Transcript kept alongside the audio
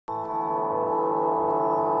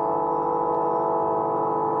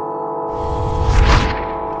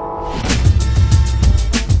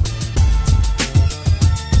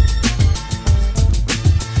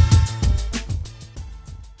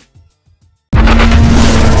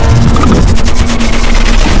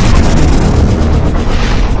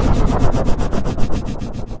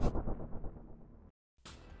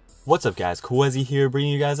What's up guys, Qehzy here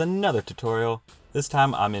bringing you guys another tutorial. This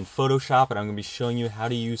time I'm in Photoshop and I'm going to be showing you how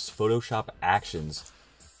to use Photoshop actions.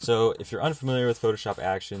 So if you're unfamiliar with Photoshop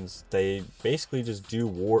actions, they basically just do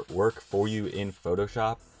work for you in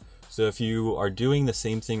Photoshop. So if you are doing the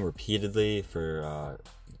same thing repeatedly for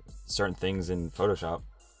certain things in Photoshop,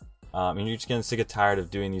 and you're just getting sick and tired of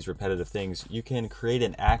doing these repetitive things, you can create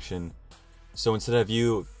an action. So instead of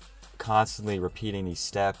you constantly repeating these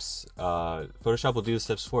steps, Photoshop will do the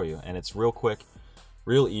steps for you, and it's real quick,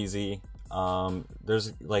 real easy.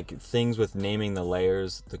 There's like things with naming the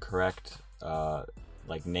layers, the correct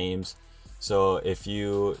like names. So if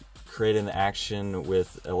you create an action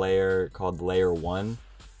with a layer called layer 1,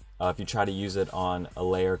 if you try to use it on a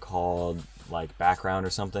layer called like background or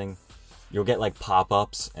something, you'll get like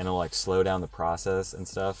pop-ups and it'll like slow down the process and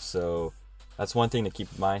stuff. So that's one thing to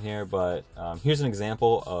keep in mind here. But here's an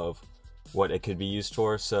example of what it could be used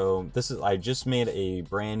for. So this is, I just made a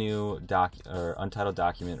brand new untitled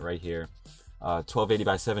document right here, 1280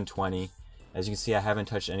 by 720. As you can see, I haven't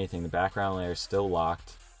touched anything. The background layer is still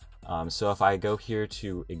locked. So if I go here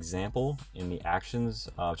to example in the actions,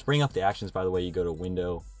 to bring up the actions, by the way, you go to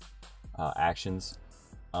window, actions,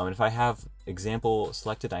 and if I have example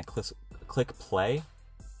selected and I click play,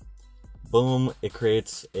 boom, it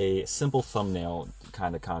creates a simple thumbnail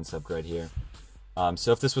kind of concept right here.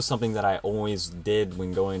 So if this was something that I always did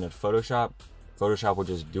when going to Photoshop, Photoshop will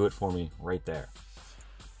just do it for me right there.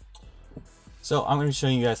 So I'm going to be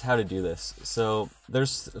showing you guys how to do this. So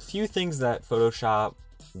there's a few things that Photoshop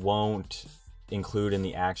won't include in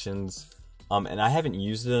the actions, and I haven't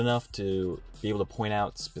used it enough to be able to point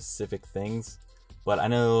out specific things, but I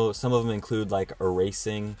know some of them include like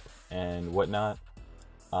erasing and whatnot,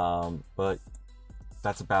 but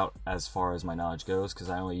that's about as far as my knowledge goes, because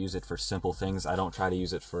I only use it for simple things. I don't try to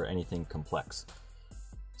use it for anything complex.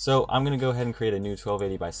 So I'm going to go ahead and create a new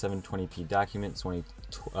 1280 by 720p document,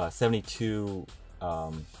 72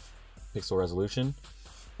 pixel resolution.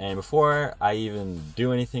 And before I even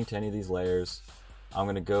do anything to any of these layers, I'm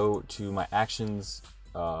going to go to my actions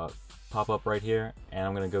pop-up right here, and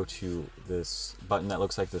I'm going to go to this button that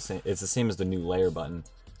looks like the same. It's the same as the new layer button,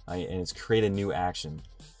 and it's create a new action.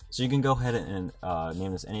 So you can go ahead and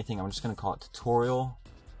name this anything. I'm just going to call it tutorial.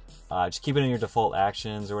 Just keep it in your default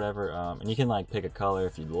actions or whatever, and you can like pick a color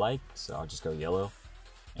if you'd like, so I'll just go yellow.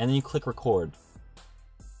 And then you click record.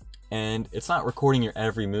 And it's not recording your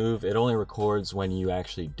every move, it only records when you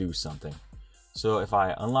actually do something. So if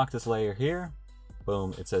I unlock this layer here,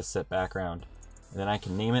 boom, it says set background. And then I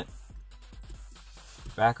can name it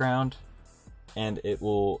background, and it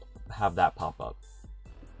will have that pop up.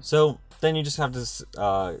 So then you just have to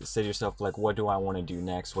say to yourself, like, what do I want to do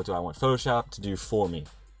next? What do I want Photoshop to do for me?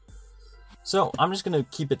 So I'm just going to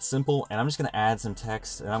keep it simple, and I'm just going to add some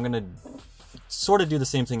text, and I'm going to sort of do the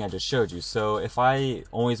same thing I just showed you. So if I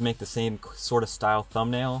always make the same sort of style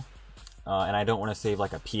thumbnail, and I don't want to save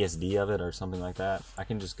like a PSD of it or something like that, I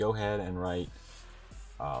can just go ahead and write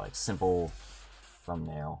like simple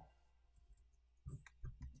thumbnail.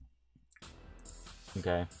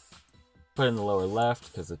 Okay. Put it in the lower left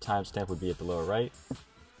because the timestamp would be at the lower right.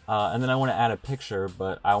 And then I want to add a picture,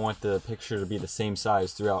 but I want the picture to be the same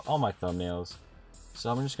size throughout all my thumbnails. So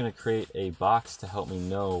I'm just going to create a box to help me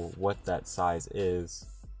know what that size is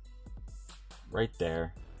right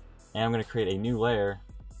there. And I'm going to create a new layer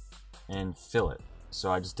and fill it.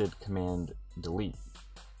 So I just did Command Delete.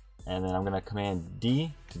 And then I'm going to Command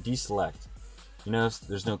D to deselect. You notice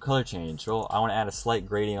there's no color change. Well, I want to add a slight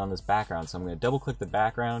gradient on this background. So I'm going to double click the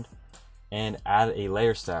background and add a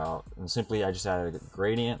layer style, and simply I just added a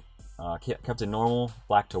gradient, kept it normal,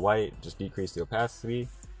 black to white, just decrease the opacity,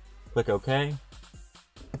 click OK,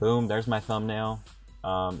 boom, there's my thumbnail.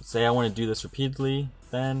 Say I want to do this repeatedly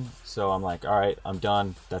then, so I'm like, alright, I'm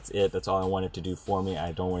done, that's it, that's all I want it to do for me,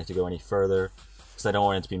 I don't want it to go any further, because I don't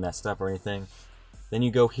want it to be messed up or anything. Then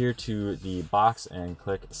you go here to the box and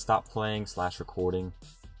click stop playing / recording,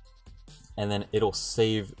 and then it'll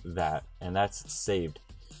save that, and that's saved.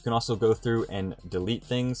 You can also go through and delete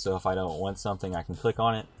things, so if I don't want something, I can click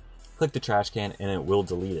on it, click the trash can, and it will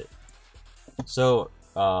delete it. So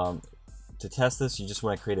to test this, you just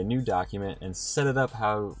want to create a new document and set it up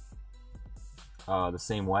how the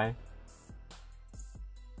same way.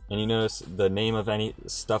 And you notice the name of any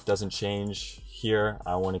stuff doesn't change here.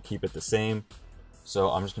 I want to keep it the same. So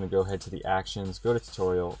I'm just going to go ahead to the actions, go to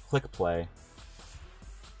tutorial, click play,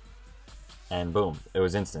 and boom, it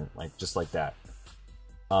was instant, like just like that.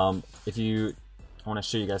 If you, I want to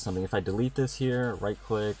show you guys something. If I delete this here, right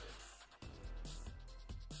click.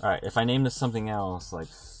 Alright, if I name this something else, like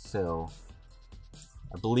fill,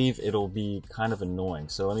 I believe it'll be kind of annoying.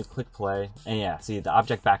 So let me click play, and yeah, see, the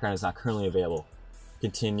object background is not currently available.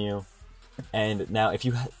 Continue, and now if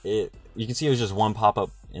you you can see it was just one pop-up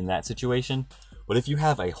in that situation. But if you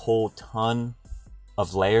have a whole ton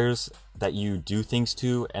of layers that you do things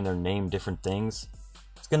to and they're named different things,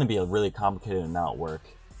 it's going to be a really complicated and not work.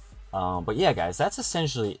 But yeah, guys, that's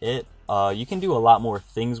essentially it. You can do a lot more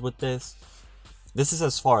things with this. This is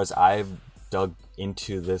as far as I've dug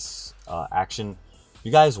into this action. If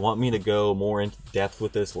you guys want me to go more in depth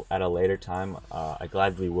with this at a later time, I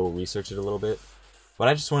gladly will research it a little bit. But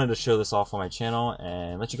I just wanted to show this off on my channel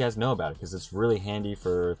and let you guys know about it, because it's really handy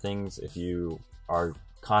for things if you are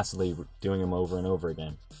constantly doing them over and over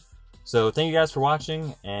again. So thank you guys for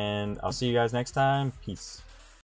watching, and I'll see you guys next time. Peace.